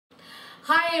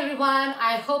Hi everyone,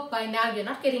 I hope by now you're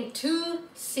not getting too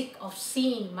sick of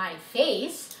seeing my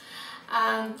face.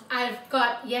 I've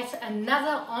got yet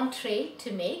another entree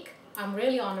to make. I'm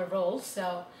really on a roll,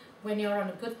 so when you're on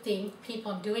a good thing, keep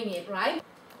on doing it, right?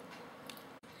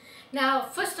 Now,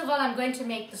 first of all, I'm going to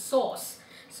make the sauce.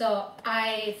 So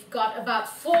I've got about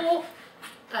 4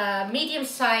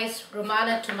 medium-sized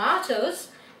Romano tomatoes,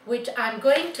 which I'm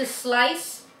going to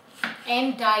slice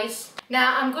and dice.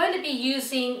 Now I'm going to be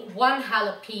using 1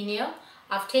 jalapeno.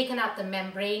 I've taken out the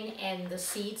membrane and the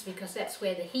seeds because that's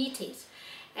where the heat is.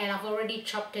 And I've already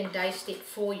chopped and diced it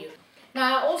for you.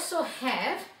 Now I also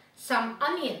have some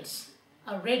onions,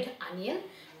 a red onion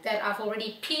that I've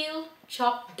already peeled,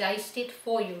 chopped, diced it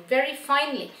for you very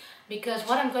finely. Because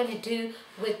what I'm going to do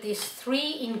with these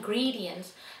 3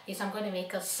 ingredients is I'm going to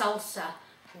make a salsa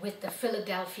with the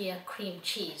Philadelphia cream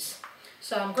cheese.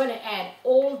 So I'm going to add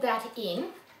all that in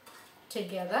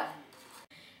together.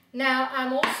 Now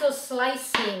I'm also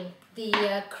slicing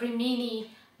the cremini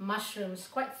mushrooms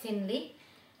quite thinly,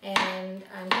 and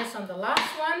I'm just on the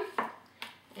last one,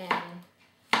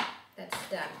 and that's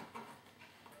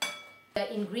done.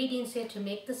 The ingredients here to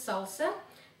make the salsa: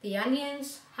 the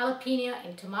onions, jalapeno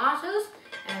and tomatoes,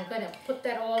 and I'm going to put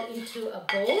that all into a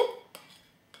bowl.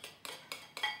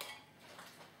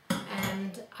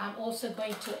 And I'm also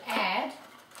going to add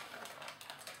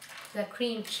the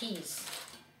cream cheese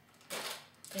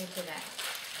into that.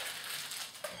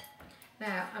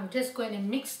 Now I'm just going to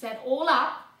mix that all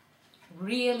up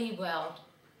really well.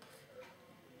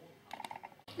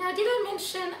 Now, did I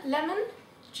mention lemon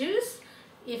juice?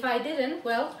 If I didn't,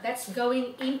 well, that's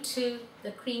going into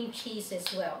the cream cheese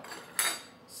as well.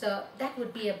 So that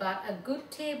would be about a good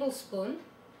tablespoon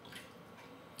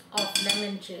of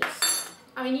lemon juice.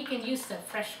 I mean, you can use the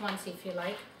fresh ones if you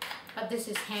like, but this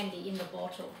is handy in the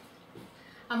bottle.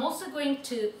 I'm also going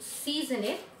to season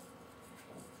it,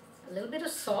 a little bit of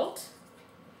salt,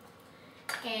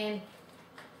 and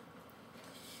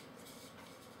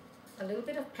a little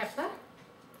bit of pepper.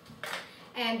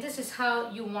 And this is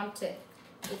how you want it.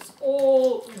 It's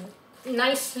all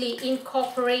nicely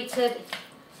incorporated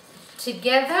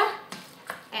together,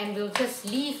 and we'll just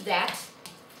leave that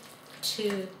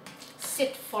to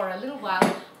sit for a little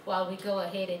while we go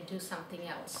ahead and do something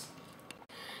else.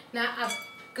 Now I'm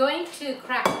going to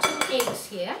crack 2 eggs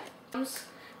here. I'm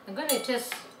going to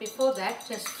just, before that,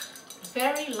 just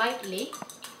very lightly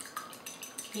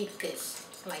beat this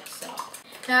like so.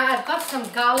 Now I've got some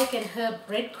garlic and herb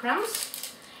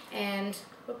breadcrumbs, and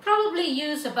we'll probably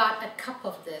use about a cup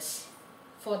of this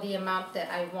for the amount that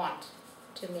I want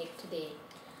to make today.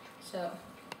 So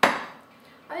I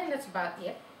think that's about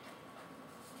it.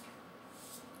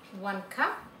 1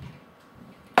 cup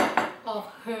of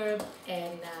herb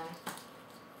and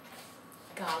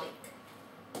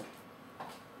garlic.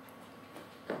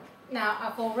 Now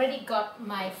I've already got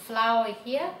my flour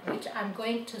here, which I'm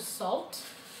going to salt.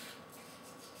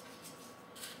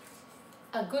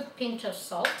 A good pinch of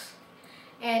salt.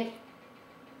 And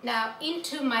now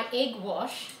into my egg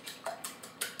wash,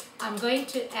 I'm going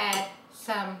to add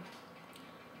some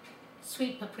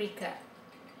sweet paprika.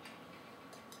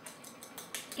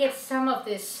 Get some of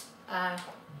this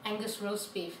Angus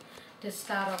roast beef to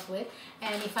start off with,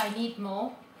 and if I need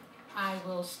more, I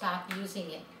will start using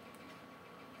it.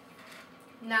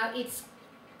 Now it's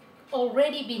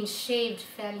already been shaved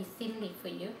fairly thinly for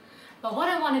you, but what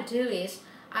I want to do is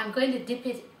I'm going to dip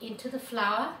it into the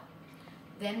flour,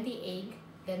 then the egg,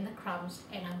 then the crumbs,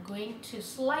 and I'm going to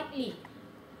slightly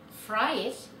fry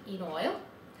it in oil,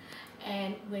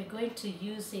 and we're going to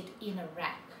use it in a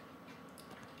wrap.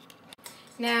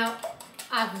 Now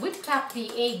I've whipped up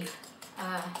the egg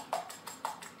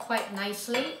quite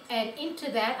nicely, and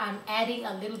into that I'm adding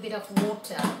a little bit of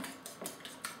water.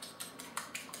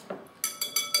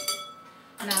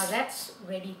 Now that's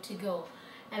ready to go,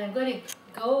 and I'm going to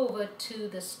go over to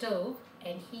the stove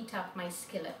and heat up my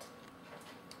skillet.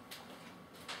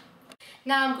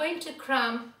 Now I'm going to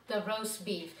crumb the roast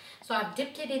beef. So I've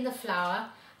dipped it in the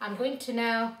flour. I'm going to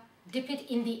now dip it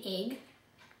in the egg.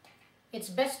 It's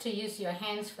best to use your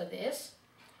hands for this,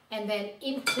 and then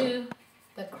into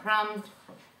the crumbs.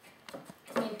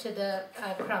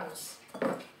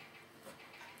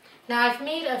 Now I've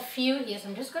made a few here, so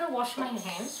I'm just going to wash my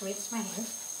hands, rinse my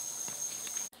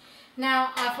hands.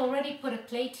 Now I've already put a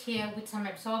plate here with some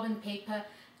absorbent paper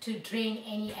to drain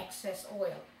any excess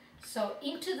oil. So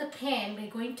into the pan we're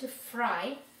going to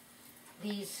fry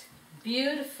these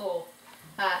beautiful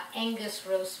Angus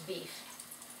roast beef.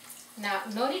 Now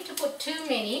no need to put too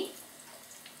many.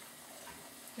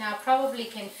 Now probably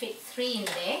can fit 3 in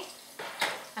there.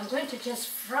 I'm going to just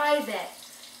fry that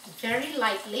very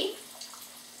lightly.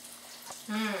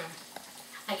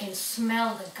 can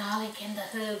smell the garlic and the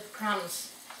herb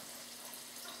crumbs.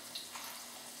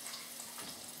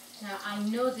 Now I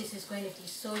know this is going to be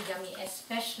so yummy,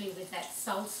 especially with that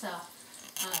salsa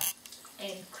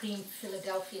and cream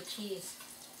Philadelphia cheese.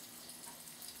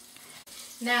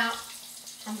 Now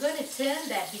I'm going to turn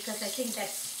that because I think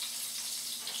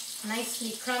that's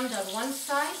nicely crumbed on one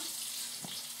side.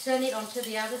 Turn it onto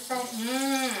the other side.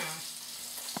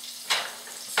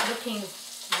 It's looking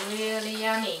really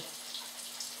yummy.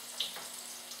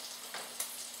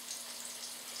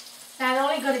 Now it's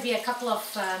only going to be a couple of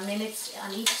minutes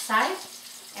on each side,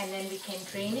 and then we can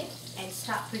drain it and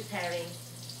start preparing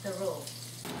the roll.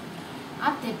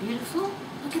 Aren't they beautiful?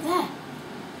 Look at that.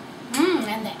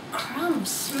 And that crumb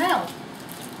smell.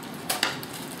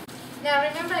 Now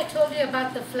remember I told you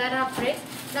about the flat out bread?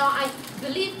 Now I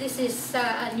believe this is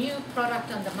a new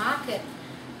product on the market,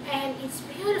 and it's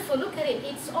beautiful. Look at it.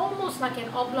 It's almost like an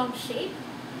oblong shape,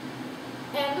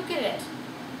 and look at it.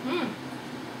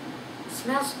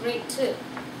 Smells great too.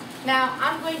 Now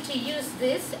I'm going to use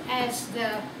this as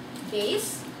the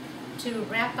base to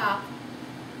wrap up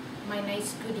my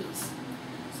nice goodies.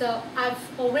 So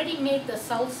I've already made the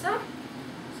salsa,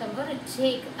 so I'm going to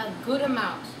take a good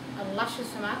amount, a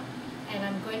luscious amount, and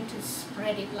I'm going to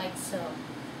spread it like so.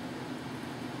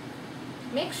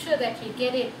 Make sure that you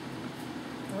get it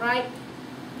right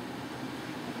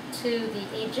to the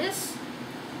edges.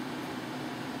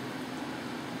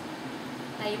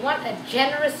 Now you want a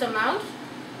generous amount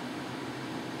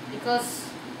because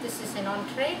this is an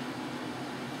entree.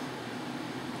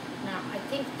 Now I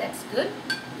think that's good.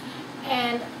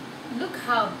 And look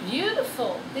how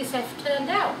beautiful this has turned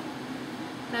out.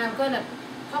 Now I'm going to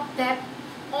pop that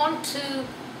onto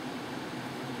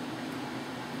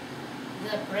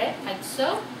the bread like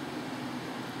so.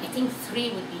 I think 3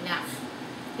 would be enough.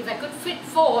 If I could fit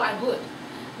 4, I would.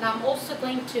 Now I'm also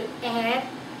going to add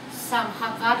some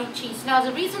Havarti cheese. Now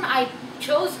the reason I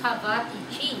chose Havarti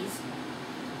cheese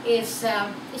is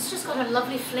it's just got a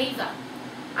lovely flavor.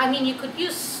 I mean, you could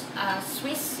use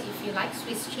Swiss if you like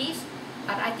Swiss cheese,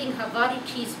 but I think Havarti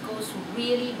cheese goes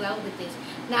really well with this.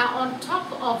 Now on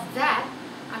top of that,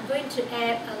 I'm going to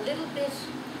add a little bit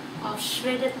of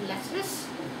shredded lettuce.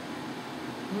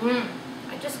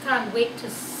 I just can't wait to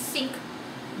sink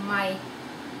my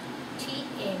teeth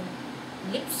and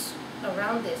lips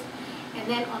around this. And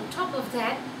then on top of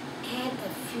that, add a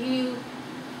few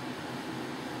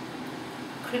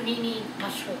cremini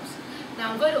mushrooms.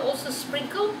 Now I'm going to also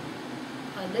sprinkle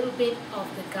a little bit of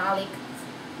the garlic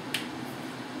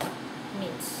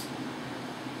mince.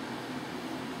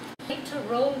 I need to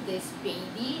roll this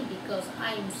baby because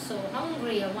I'm so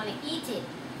hungry. I want to eat it.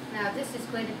 Now this is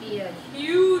going to be a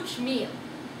huge meal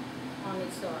on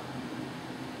its own.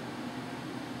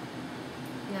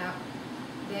 Now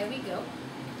there we go.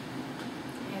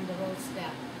 And the roll's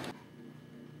done.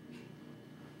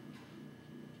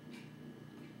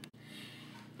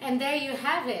 And there you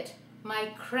have it,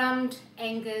 my Crumbed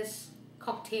Angus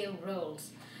cocktail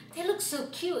rolls. They look so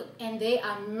cute and they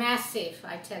are massive,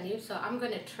 I tell you. So I'm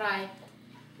going to try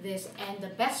this, and the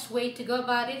best way to go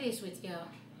about it is with your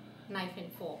knife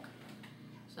and fork.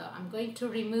 So I'm going to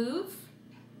remove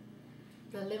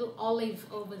the little olive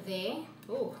over there.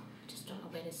 Oh, I just don't know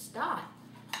where to start.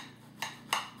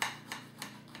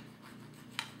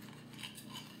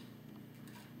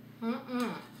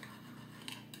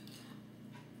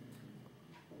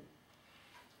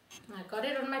 I got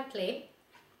it on my plate,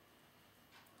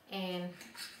 and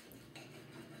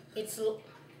it's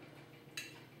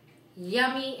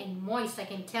yummy and moist, I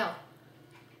can tell.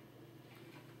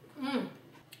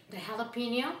 The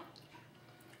jalapeno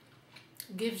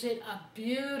gives it a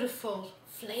beautiful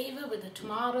flavor with the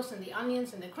tomatoes and the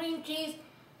onions and the cream cheese.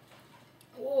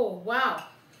 Oh wow.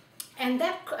 And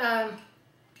that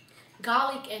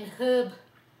garlic and herb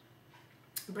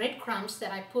breadcrumbs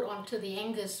that I put onto the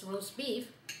Angus roast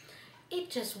beef, it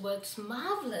just works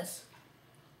marvelous.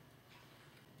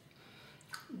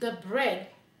 The bread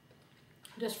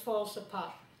just falls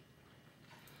apart.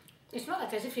 It's not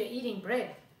like as if you're eating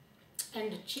bread.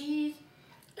 And the cheese,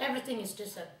 everything is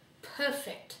just a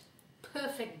perfect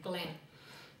blend.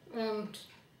 And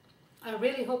I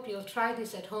really hope you'll try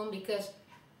this at home because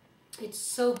it's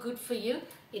so good for you.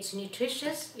 It's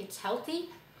nutritious, it's healthy,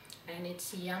 and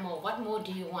it's yummo. What more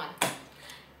do you want?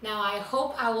 Now I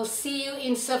hope I will see you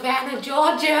in Savannah,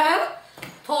 Georgia,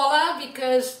 Paula,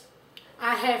 because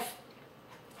I have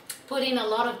put in a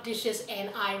lot of dishes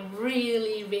and I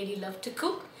really love to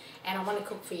cook, and I want to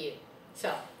cook for you.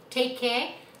 So take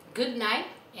care, good night,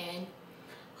 and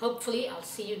hopefully I'll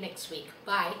see you next week.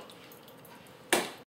 Bye.